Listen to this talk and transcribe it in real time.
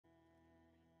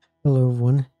Hello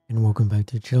everyone, and welcome back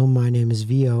to the channel. My name is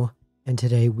Vio, and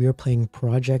today we are playing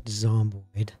Project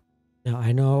Zomboid. Now,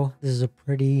 I know this is a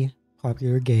pretty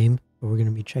popular game, but we're going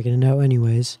to be checking it out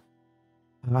anyways.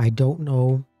 I don't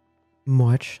know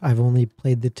much. I've only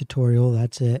played the tutorial,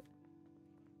 that's it.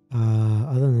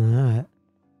 Other than that,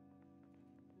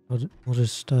 we'll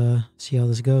just see how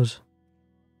this goes.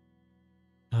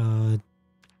 Okay.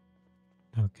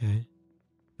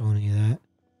 Don't need that.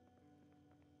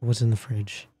 What's in the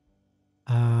fridge?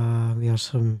 We have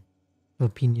some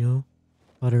jalapeno,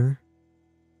 butter,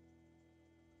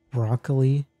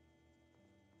 broccoli,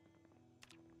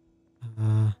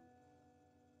 a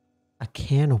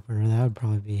can opener, that would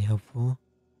probably be helpful.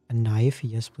 A knife,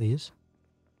 yes please.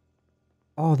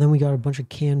 Oh, then we got a bunch of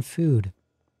canned food.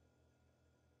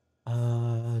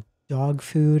 Dog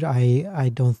food, I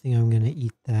don't think I'm gonna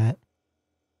eat that.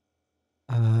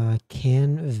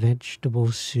 Canned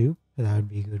vegetable soup, that would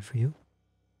be good for you.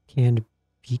 Canned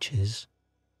peaches.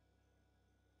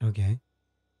 Okay.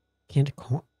 Canned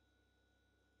corn.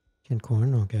 Canned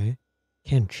corn, okay.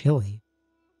 Canned chili.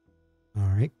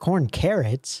 Alright. Corn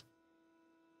carrots?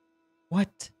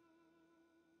 What?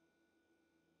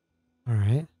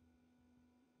 Alright.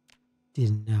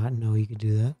 Did not know you could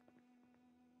do that.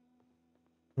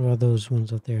 What about those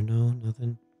ones up there? No,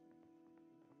 nothing.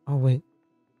 Oh, wait.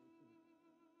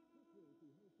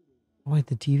 Oh, wait,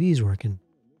 the TV's working.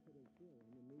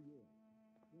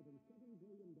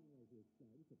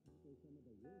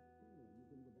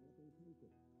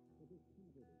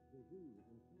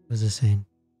 What is this saying?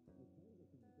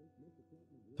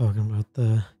 Talking about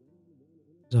the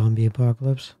zombie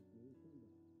apocalypse.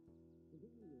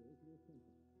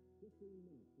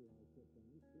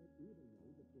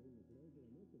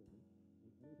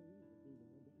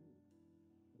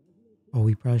 Oh,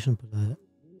 we probably shouldn't put that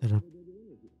up.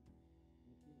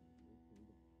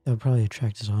 That would probably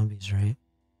attract zombies, right?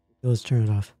 Let's turn it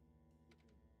off.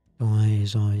 Don't want any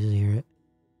zombies to hear it.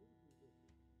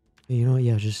 But you know what?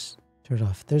 Yeah, just turn it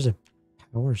off. There's a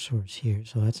power source here,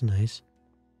 so that's nice.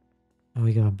 Oh,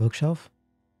 we got a bookshelf?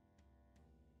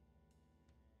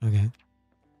 Okay.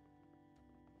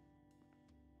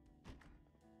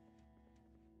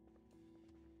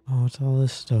 Oh, what's all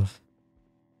this stuff?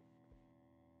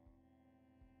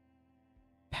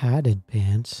 Padded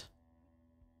pants.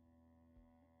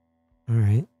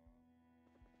 Alright.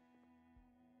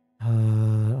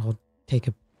 I'll take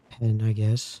a pen, I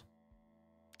guess.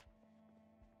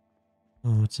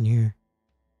 Oh, what's in here?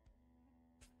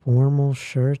 Formal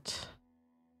shirt.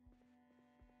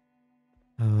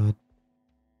 Oh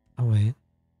wait.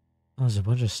 Oh, there's a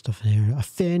bunch of stuff in here. A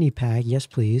fanny pack, yes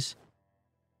please.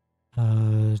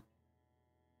 Oh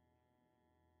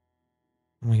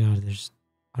my god, there's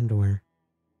underwear.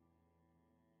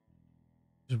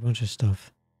 There's a bunch of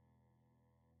stuff.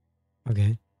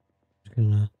 Okay. Just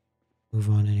gonna move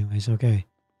on anyways. Okay.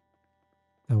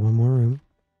 Got one more room.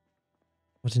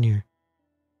 What's in here?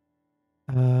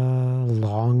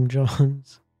 Long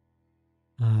johns.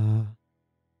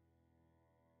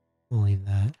 We'll leave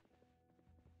that.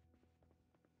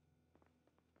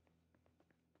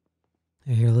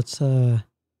 Here, let's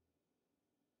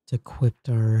equip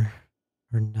our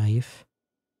knife.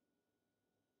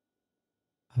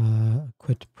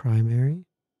 Equipped primary.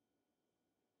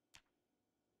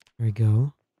 There we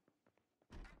go.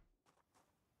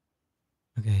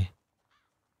 Okay.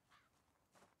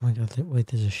 Oh my god, wait,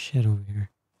 there's a shed over here.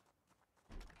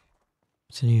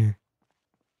 What's in here?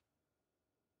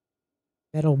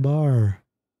 Metal bar.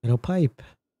 Metal pipe.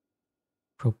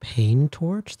 Propane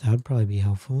torch? That would probably be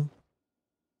helpful.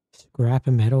 Scrap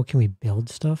and metal. Can we build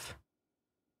stuff?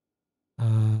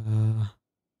 Can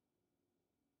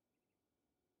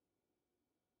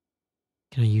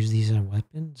I use these as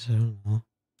weapons? I don't know.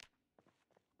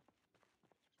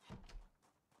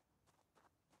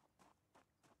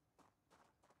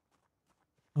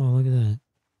 Oh, look at that.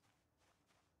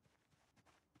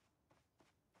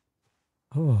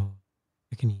 Oh,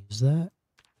 I can use that.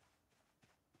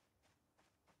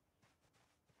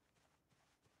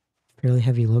 Fairly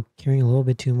heavy look, carrying a little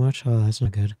bit too much. Oh, that's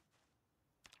not good.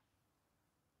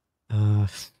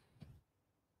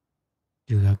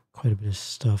 Do got quite a bit of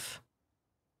stuff.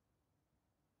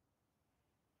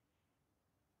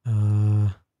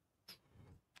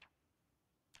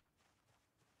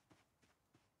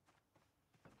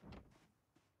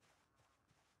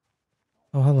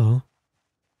 Oh, hello.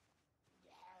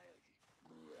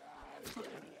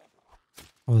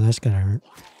 Oh, that's gotta hurt.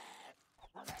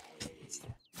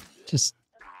 Just,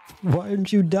 why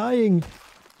aren't you dying?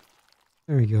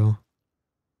 There we go.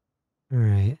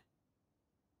 Alright.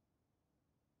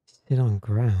 Sit on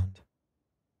ground.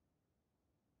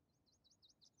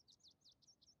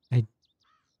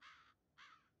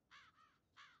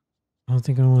 I don't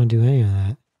think I want to do any of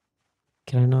that.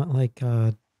 Can I not, like,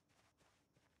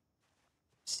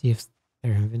 see if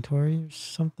their inventory or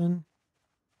something?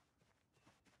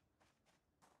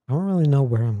 I don't really know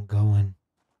where I'm going.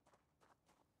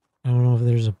 I don't know if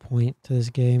there's a point to this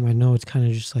game. I know it's kind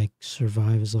of just like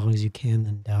survive as long as you can,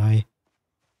 then die.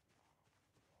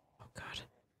 Oh, God.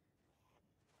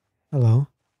 Hello.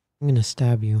 I'm gonna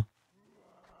stab you.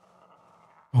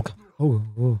 Oh, God. Oh,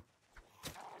 oh.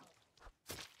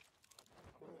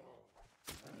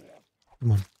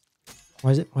 Come on.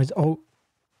 Why is it? Oh,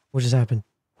 what just happened?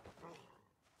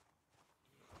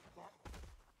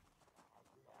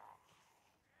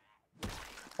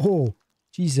 Oh,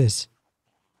 Jesus.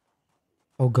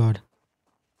 Oh, God.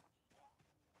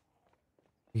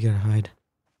 You gotta hide.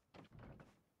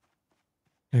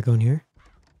 Can I go in here?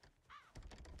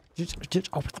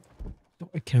 Oh,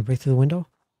 can I break through the window?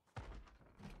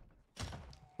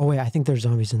 Oh, wait, I think there's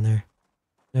zombies in there.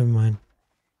 Never mind.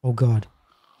 Oh, God.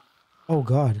 Oh,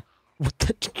 God. What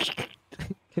the?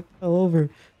 It fell over.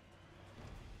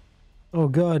 Oh,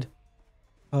 God.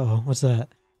 Uh-oh, what's that?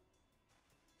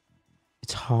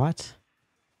 It's hot?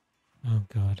 Oh,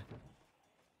 God.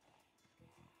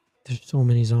 There's so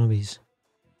many zombies.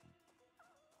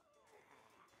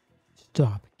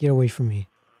 Stop. Get away from me.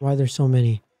 Why are there so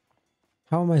many?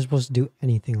 How am I supposed to do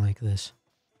anything like this?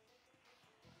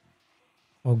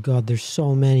 Oh, God, there's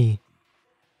so many.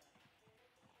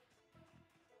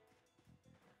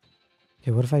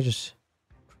 Okay, what if I just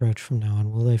crouch from now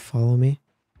on? Will they follow me?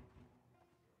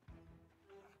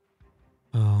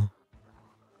 Oh.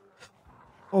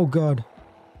 Oh, God.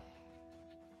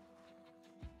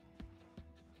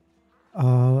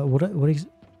 What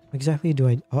exactly do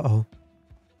I... Uh-oh.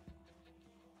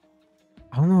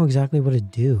 I don't know exactly what to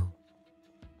do.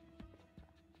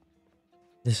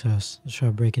 This house. Let's try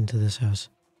to break into this house.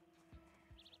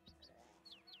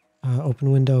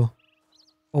 Open window.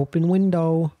 Open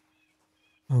window.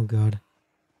 Oh, God.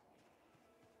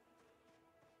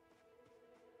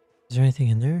 Is there anything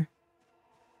in there?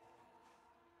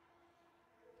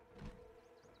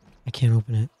 I can't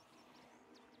open it.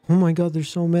 Oh my God, there's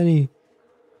so many.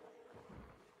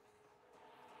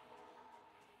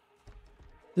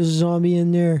 There's a zombie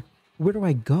in there. Where do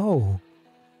I go?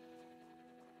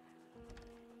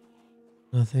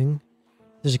 Nothing.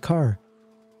 There's a car.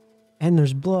 And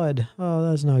there's blood. Oh,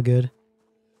 that's not good.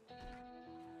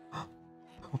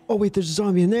 Oh, wait, there's a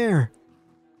zombie in there.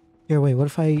 Here, wait, what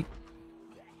if I...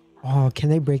 Oh, can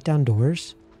they break down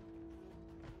doors?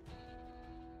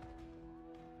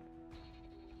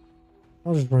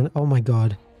 I'll just run. Oh my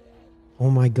God. Oh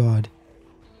my God.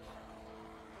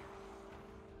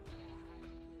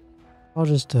 I'll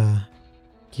just,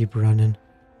 keep running.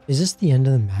 Is this the end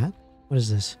of the map? What is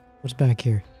this? What's back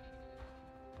here?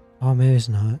 Oh, maybe it's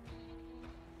not.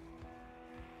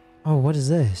 Oh, what is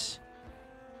this?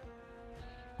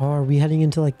 Oh, are we heading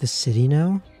into, like, the city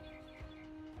now?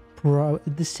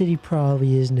 The city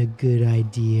probably isn't a good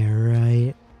idea,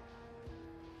 right?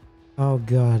 Oh,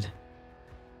 God.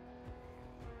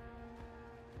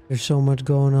 There's so much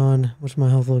going on. What's my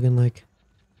health looking like?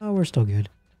 Oh, we're still good.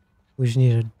 We just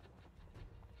need to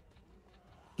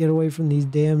get away from these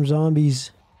damn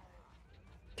zombies.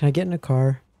 Can I get in a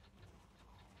car?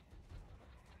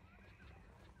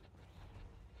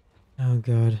 Oh,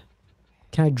 God.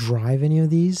 Can I drive any of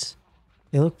these?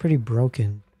 They look pretty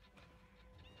broken.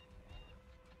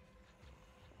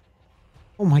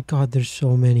 Oh my God, there's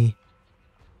so many.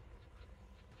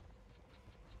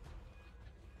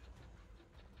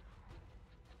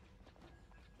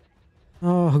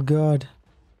 Oh, God.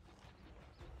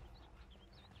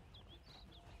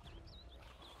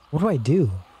 What do I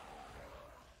do?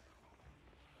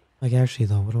 Like, actually,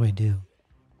 though, what do I do?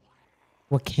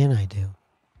 What can I do?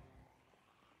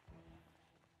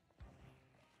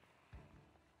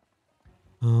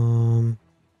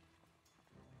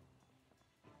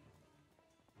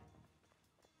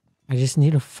 I just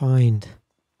need to find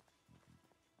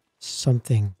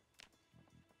something.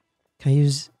 Can I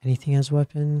use anything as a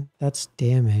weapon? That's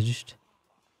damaged.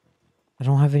 I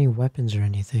don't have any weapons or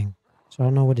anything, so I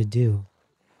don't know what to do.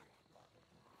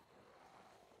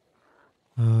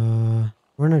 We're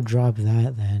gonna drop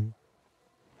that then.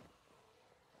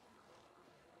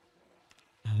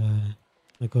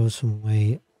 Let go some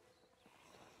weight.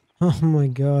 Oh my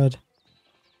God.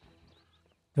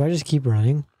 Do I just keep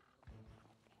running?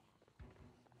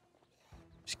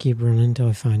 Just keep running until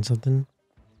I find something.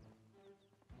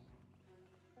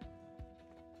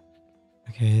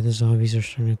 Okay, the zombies are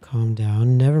starting to calm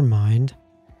down. Never mind.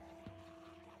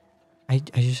 I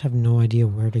just have no idea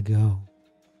where to go.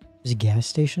 There's a gas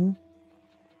station?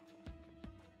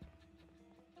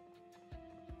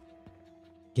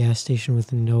 Gas station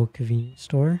with no convenience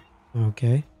store.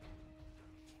 Okay.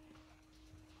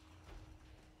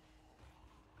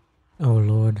 Oh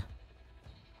Lord.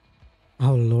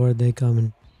 Oh Lord, they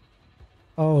coming.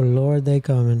 Oh Lord, they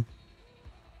coming.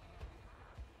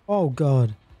 Oh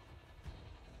God.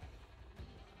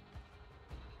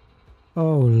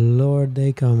 Oh Lord,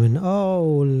 they coming.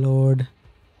 Oh Lord.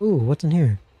 Ooh, what's in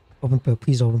here? Open,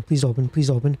 please open, please open, please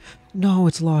open. No,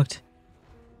 it's locked.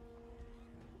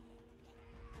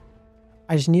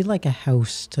 I just need like a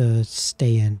house to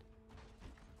stay in.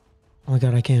 Oh my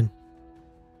God, I can.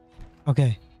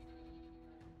 Okay.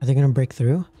 Are they gonna break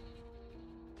through?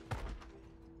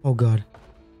 Oh God.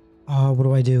 What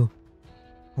do I do?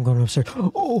 I'm going upstairs.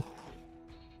 Oh!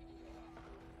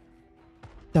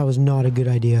 That was not a good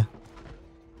idea.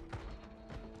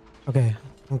 Okay.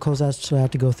 I'm gonna close that so I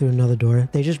have to go through another door.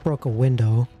 They just broke a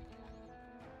window.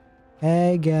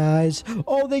 Hey guys.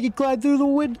 Oh, they can climb through the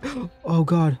window. Oh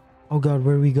God. Oh God,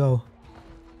 where do we go?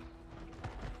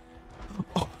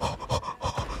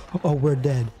 Oh, we're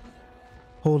dead.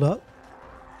 Hold up.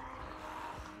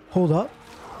 Hold up.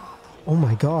 Oh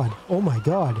my God. Oh my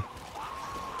God.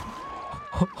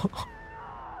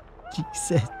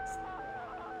 Jesus.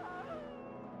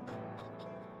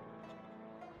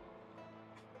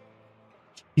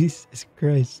 Jesus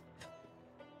Christ.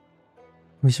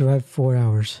 We survived 4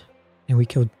 hours and we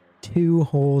killed 2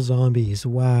 whole zombies.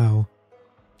 Wow.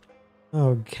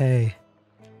 Okay.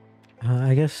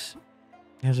 I guess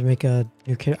I have to make a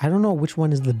new character. I don't know which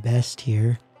one is the best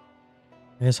here.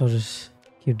 I guess I'll just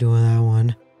keep doing that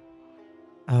one.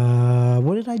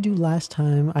 What did I do last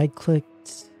time?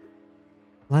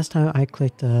 Last time I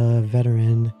clicked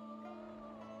veteran.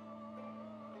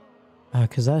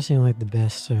 Because that seemed like the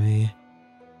best to me.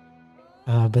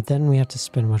 But then we have to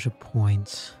spend a bunch of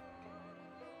points.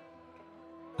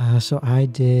 So I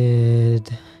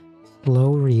did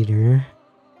slow reader.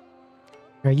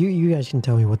 Alright, you guys can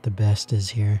tell me what the best is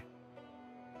here.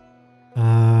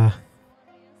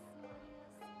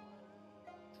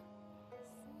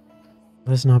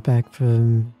 Let's not back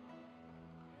from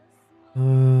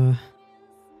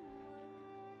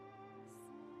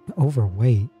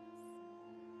overweight.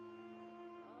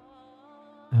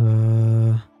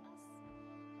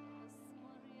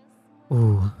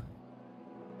 Ooh.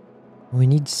 We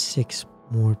need 6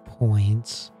 more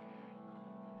points.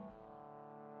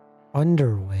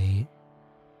 Underweight.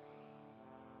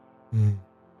 We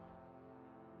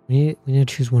need to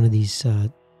choose one of these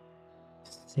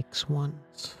 6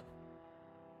 ones.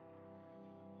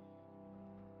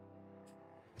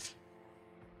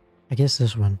 I guess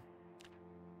this one.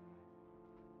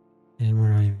 And we're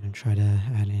not even gonna try to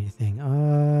add anything.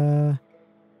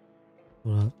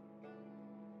 Hold up.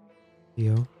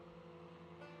 Vio.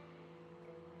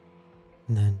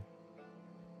 And then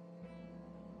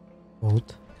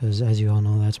Bolt, because as you all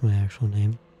know, that's my actual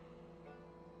name.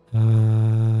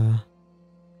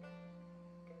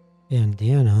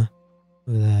 Bandana.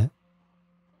 Look at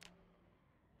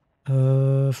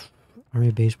that.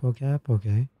 Army baseball cap.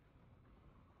 Okay.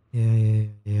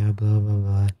 Yeah. Blah blah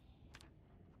blah.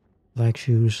 Black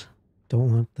shoes.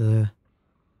 Don't want the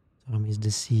zombies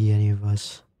to see any of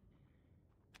us.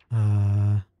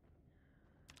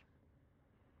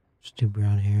 Just do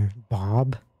brown hair.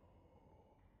 Bob.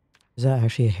 Is that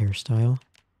actually a hairstyle?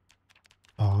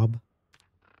 Bob.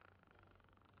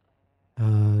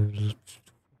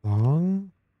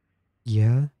 Long?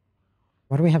 Yeah.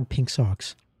 Why do we have pink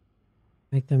socks?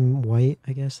 Make them white,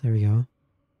 I guess. There we go.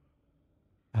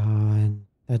 And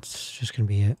that's just gonna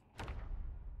be it.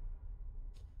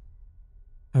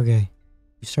 Okay.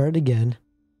 We started again.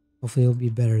 Hopefully it'll be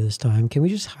better this time. Can we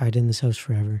just hide in this house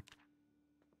forever?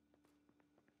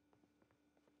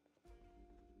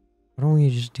 Why don't we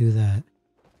just do that?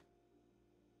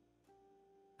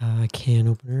 Can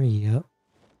opener, yep.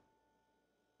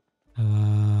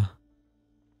 A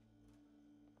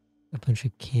bunch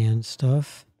of canned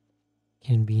stuff.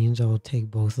 Canned beans, I will take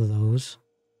both of those.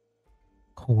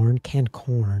 Corn, canned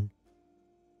corn.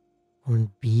 Corned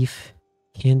beef.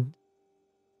 Canned...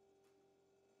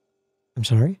 I'm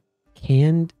sorry?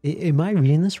 Canned... Am I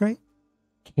reading this right?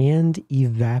 Canned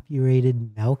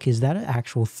evaporated milk. Is that an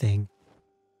actual thing?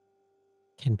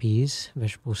 Canned peas.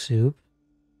 Vegetable soup.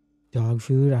 Dog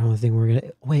food. I don't think we're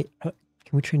gonna... Wait, can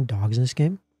we train dogs in this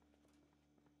game?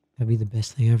 That'd be the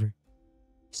best thing ever.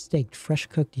 Steak. Fresh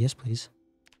cooked. Yes, please.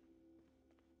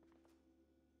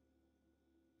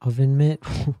 Oven mitt.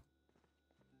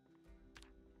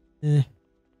 What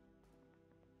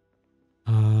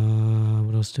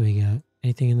else do we got?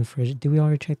 Anything in the fridge? Did we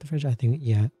already check the fridge? I think,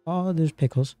 yeah. Oh, there's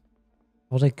pickles.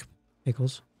 I'll take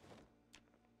pickles.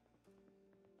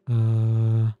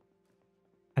 I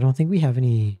don't think we have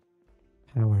any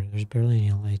power. There's barely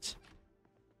any lights.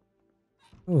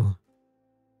 Oh,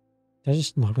 did I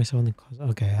just knock myself in the closet?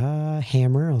 Okay,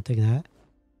 hammer. I'll take that.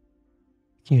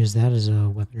 Can use that as a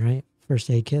weapon, right? First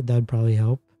aid kit. That would probably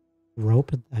help.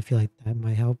 Rope. I feel like that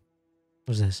might help.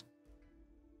 What's this?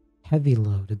 Heavy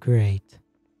load. Great.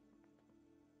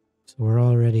 So we're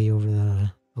already over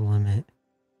the limit.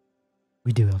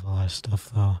 We do have a lot of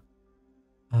stuff though.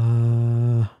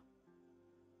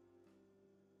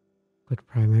 Click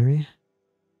primary.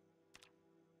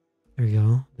 There we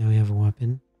go. Now we have a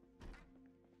weapon.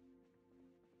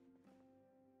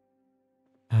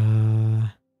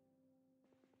 I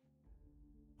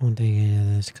won't take any of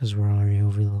this because we're already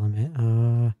over the limit.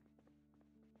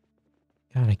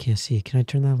 God, I can't see. Can I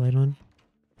turn that light on?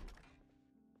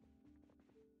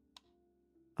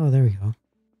 Oh, there we go.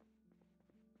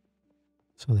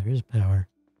 So there is power.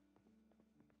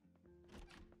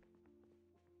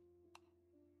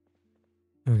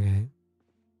 Okay.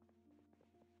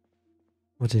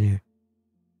 What's in here?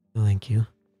 No, thank you.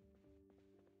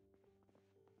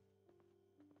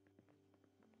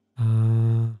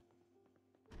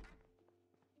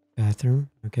 Bathroom.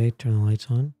 Okay, turn the lights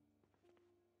on.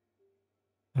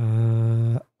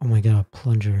 Oh my god, a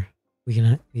plunger. We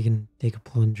can take a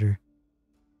plunger.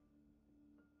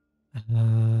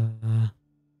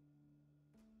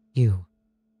 Ew.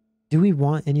 Do we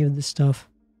want any of this stuff?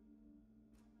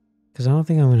 Because I don't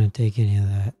think I'm going to take any of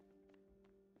that.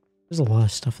 There's a lot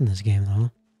of stuff in this game,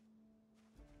 though.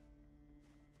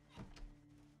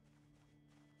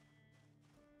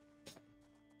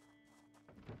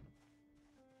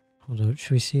 Hold up.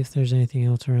 Should we see if there's anything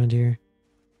else around here?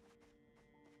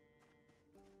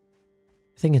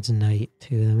 I think it's night,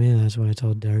 too. Maybe that's why it's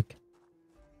all dark.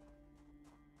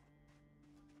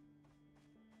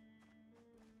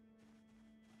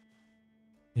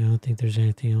 Yeah, I don't think there's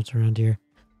anything else around here.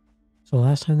 So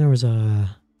last time there was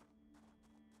a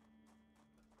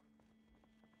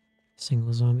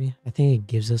single zombie. I think it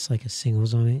gives us like a single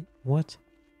zombie. What?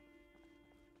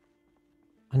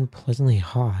 Unpleasantly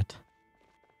hot.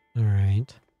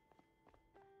 Alright.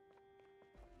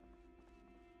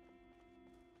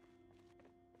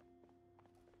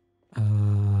 I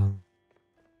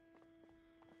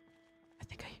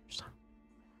think I hear some.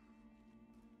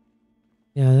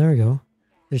 Yeah, there we go.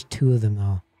 There's two of them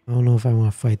though. I don't know if I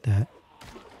want to fight that.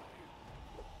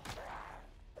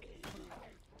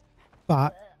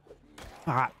 Ah.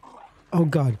 Ah. Oh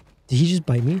god. Did he just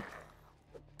bite me?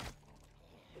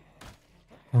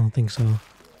 I don't think so.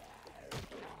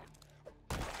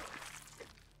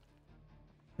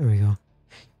 There we go.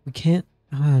 We can't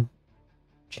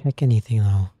check anything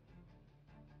though.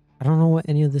 I don't know what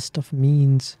any of this stuff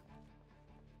means.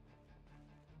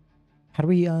 How do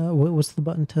we what's the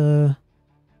button to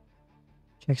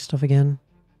check stuff again?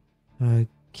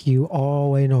 Q. Oh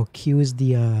wait, no, Q is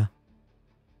the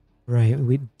right,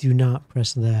 we do not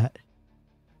press that.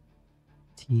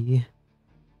 T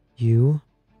U.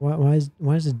 Why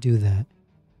does it do that?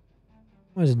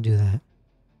 Why does it do that?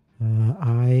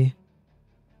 I.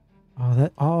 Oh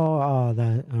that. Oh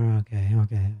that. Oh, okay.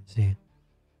 I see.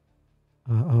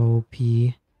 O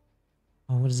P.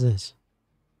 Oh, what is this?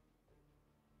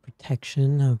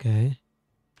 Protection. Okay.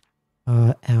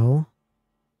 L.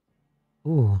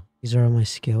 Ooh, these are all my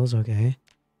skills. Okay.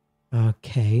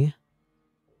 K.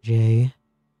 J.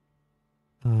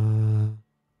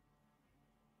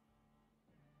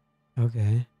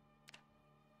 Okay.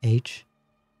 H.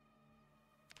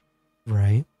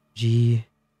 Right. G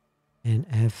and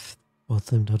F. Both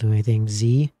of them don't do anything.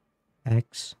 Z.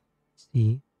 X.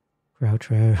 C. Crouch.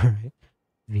 Right.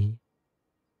 V.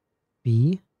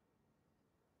 B.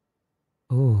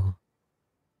 Oh.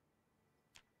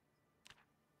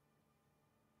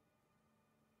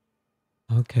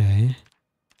 Okay.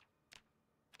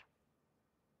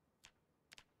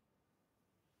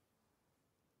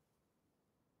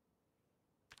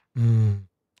 Hmm.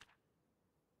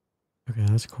 Okay,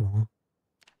 that's cool.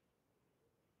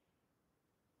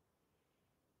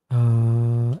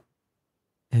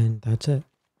 And that's it.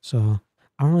 So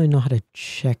I don't really know how to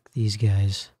check these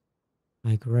guys.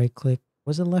 Like right click.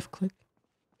 Was it left click?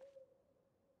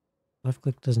 Left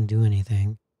click doesn't do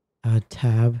anything.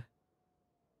 Tab.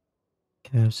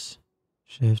 Caps.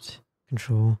 Shift.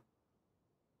 Control.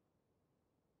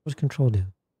 What does control do?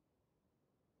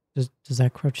 Does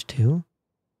that crouch too?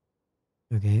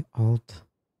 Okay, alt.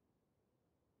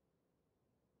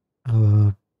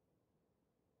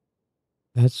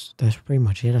 That's pretty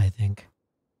much it, I think.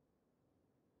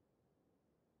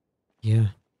 Yeah.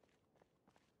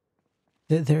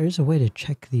 There is a way to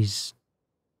check these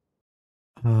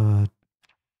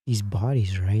these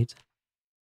bodies, right?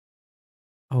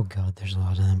 Oh god, there's a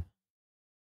lot of them.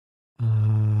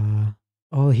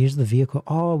 Oh, here's the vehicle.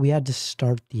 Oh, we had to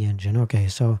start the engine. Okay,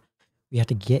 so we have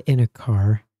to get in a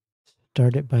car,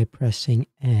 start it by pressing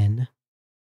N.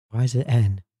 Why is it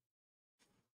N?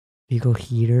 Vehicle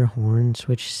heater, horn,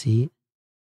 switch seat.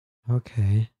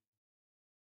 Okay.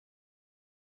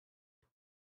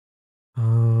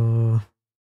 Oh,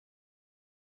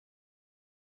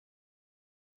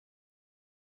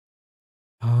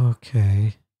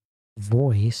 okay.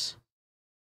 Voice.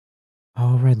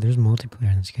 Oh, right, there's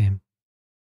multiplayer in this game.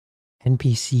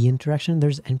 NPC interaction?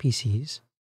 There's NPCs.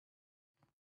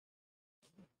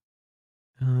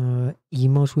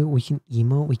 Emotes. We can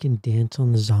emote. We can dance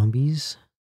on the zombies.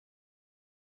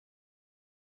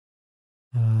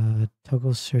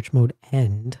 Toggle search mode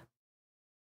end.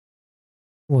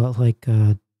 Well, like,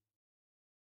 the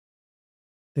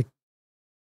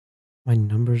my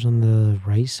numbers on the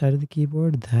right side of the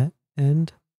keyboard, that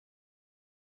end.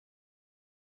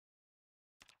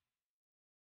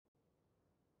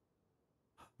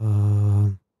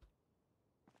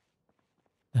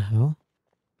 The hell?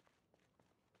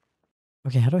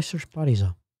 Okay, how do I search bodies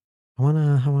though? I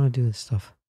wanna do this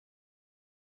stuff.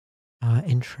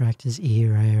 Interact is E,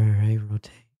 right,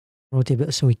 rotate.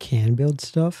 Rotate, so we can build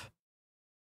stuff.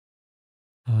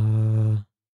 Uh,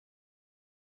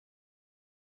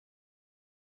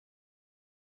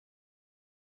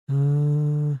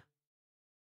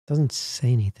 doesn't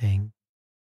say anything.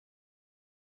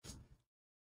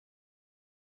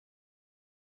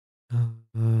 Uh,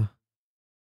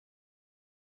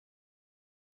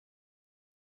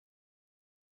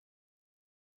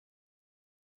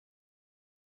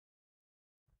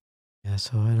 yeah,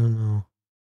 so I don't know.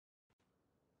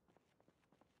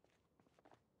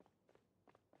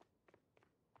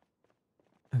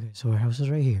 Okay, so our house is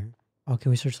right here. Oh, can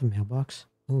we search the mailbox?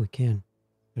 Oh, we can.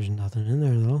 There's nothing in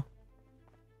there though.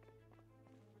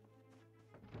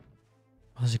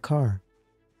 Oh, there's a car.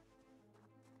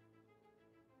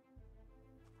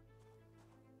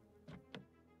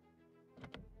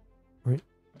 Where,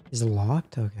 is it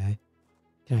locked? Okay.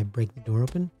 Can I break the door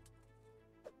open?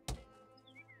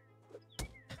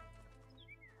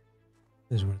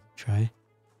 This is worth a try.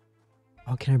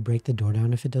 Oh, can I break the door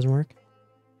down if it doesn't work?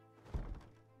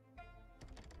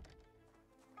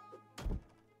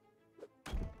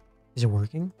 Is it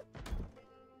working?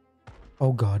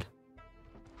 Oh god.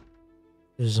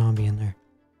 There's a zombie in there.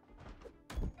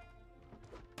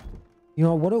 You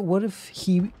know, what if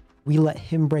we let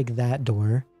him break that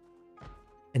door,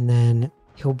 and then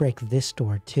he'll break this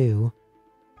door too,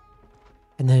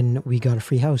 and then we got a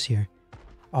free house here.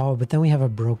 Oh, but then we have a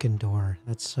broken door.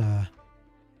 That's can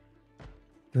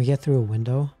we get through a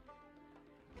window?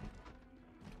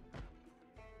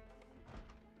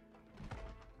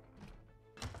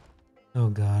 Oh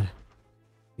god.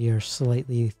 We are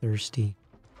slightly thirsty.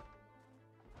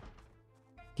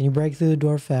 Can you break through the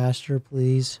door faster,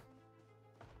 please?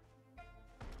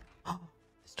 Oh,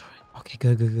 this door. Okay,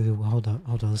 good. Well, hold on.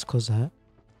 Let's close that.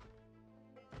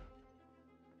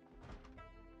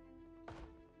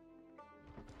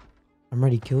 I'm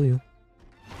ready to kill you.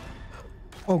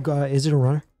 Oh god, is it a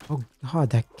runner? Oh god,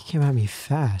 that came at me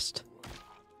fast.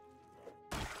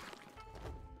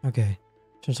 Okay,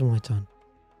 turn some lights on.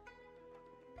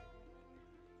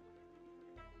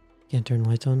 Can't turn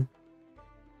lights on?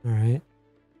 Alright.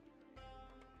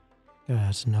 God,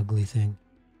 that's an ugly thing.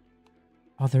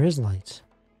 Oh, there is lights.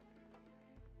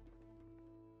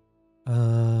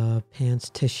 Pants,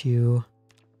 tissue.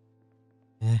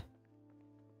 Eh.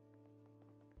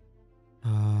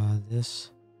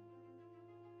 This.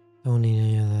 Don't need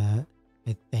any of that,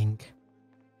 I think.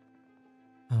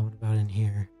 What about in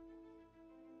here?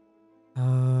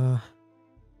 Don't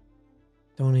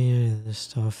need any of this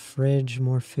stuff. Fridge,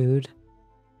 more food.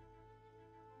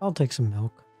 I'll take some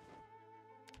milk.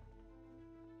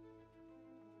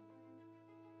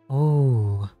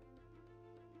 Oh.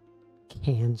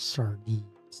 Canned sardines.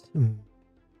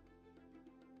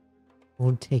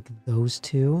 We'll take those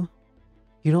two.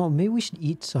 You know, maybe we should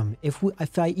eat some. If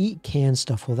I eat canned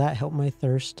stuff, will that help my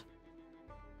thirst?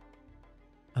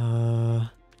 How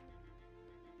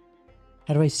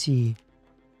do I see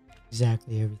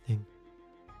exactly everything?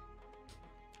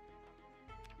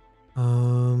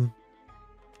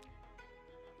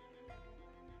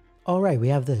 All right, we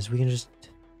have this. We can just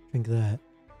drink that.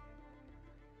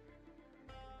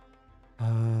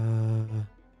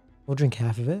 We'll drink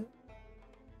half of it.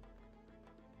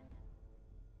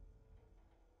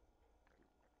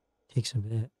 Takes a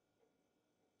bit.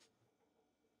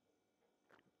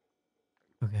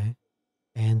 Okay.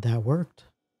 And that worked.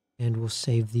 and we'll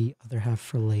save the other half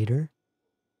for later.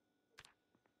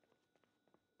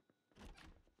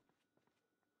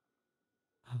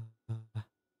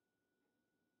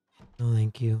 No,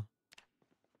 thank you.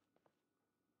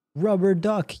 Rubber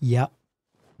duck. Yep.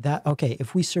 That, okay,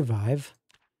 if we survive,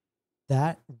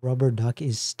 that rubber duck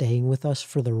is staying with us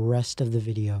for the rest of the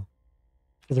video.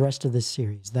 For the rest of this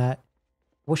series.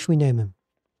 What should we name him?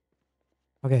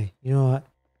 Okay, you know what?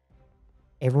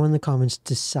 Everyone in the comments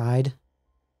decide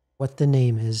what the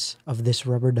name is of this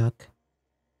rubber duck.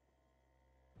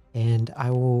 And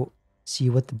I will see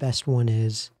what the best one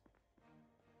is.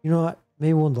 You know what?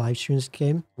 Maybe we'll live stream this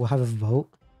game. We'll have a vote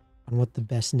on what the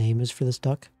best name is for this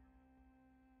duck.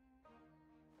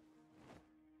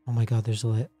 Oh my god, there's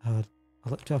a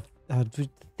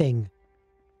thing.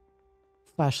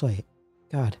 Flashlight.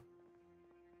 God.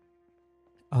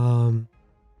 What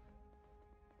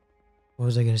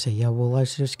was I going to say? Yeah, we'll live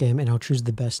stream this game and I'll choose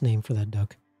the best name for that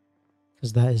duck.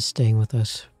 Because that is staying with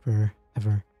us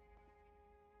forever.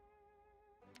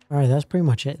 Alright, that's pretty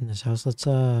much it in this house. Let's,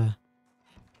 go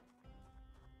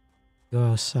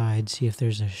outside, see if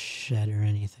there's a shed or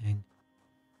anything.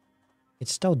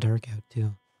 It's still dark out,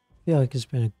 too. I feel like it's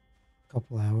been a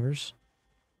couple hours.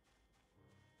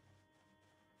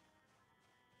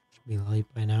 Should be light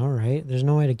by now, right? There's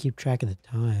no way to keep track of the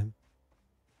time.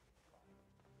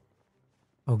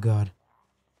 Oh god.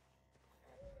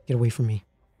 Get away from me.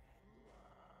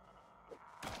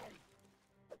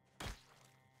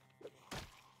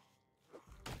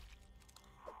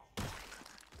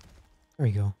 There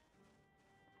we go.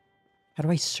 How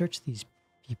do I search these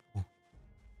people?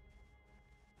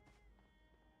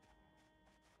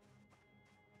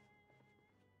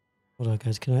 Hold on,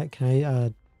 guys. Can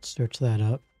I search that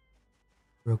up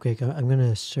real quick? I'm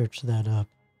gonna search that up.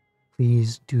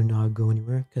 Please do not go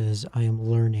anywhere because I am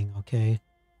learning. Okay,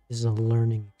 this is a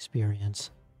learning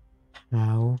experience.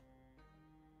 How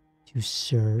to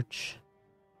search?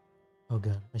 Oh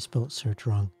god, I spelled search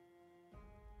wrong.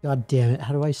 God damn it!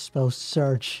 How do I spell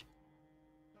search?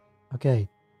 Okay,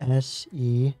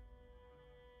 S-E.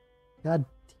 God.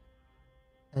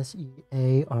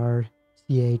 S-E-A-R-C-H.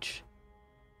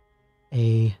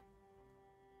 A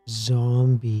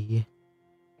zombie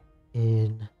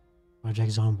in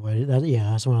Project Zomboid.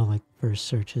 Yeah, that's one of like the first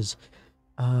searches.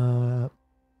 How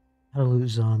to loot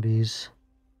zombies.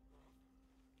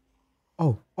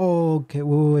 Oh, okay.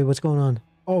 Wait, what's going on?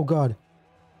 Oh god.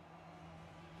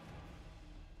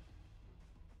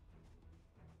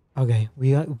 Okay,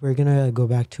 we're gonna go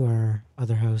back to our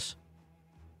other house.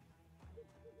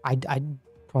 I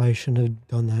probably shouldn't have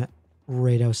done that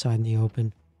right outside in the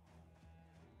open.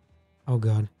 Oh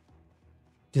god.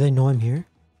 Do they know I'm here?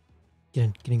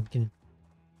 Get in.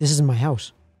 This isn't my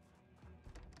house.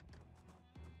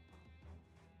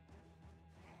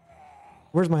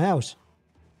 Where's my house?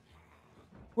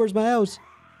 Where's my house?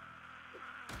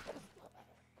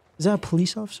 Is that a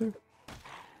police officer?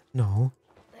 No.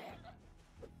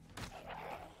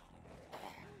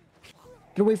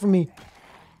 Get away from me.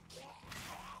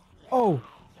 Oh.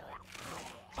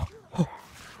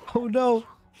 Oh no.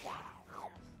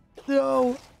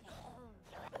 No.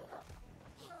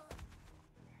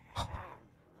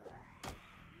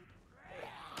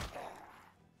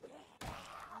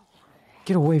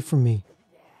 Get away from me.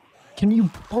 Can you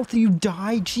both of you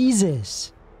die?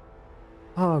 Jesus.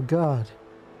 Oh god.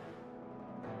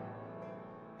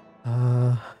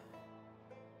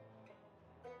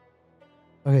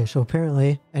 Okay, so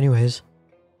apparently, anyways,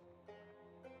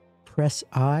 press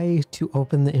I to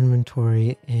open the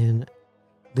inventory in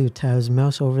loot tabs.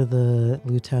 Mouse over the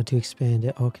loot tab to expand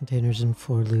it. All containers and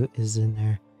floor loot is in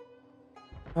there.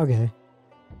 Okay.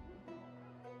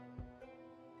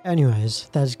 Anyways,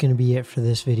 that's gonna be it for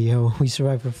this video. We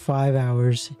survived for 5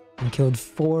 hours and killed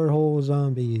 4 whole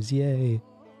zombies. Yay.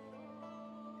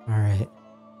 Alright.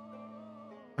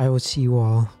 I will see you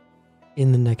all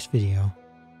in the next video.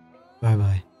 Bye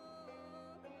bye.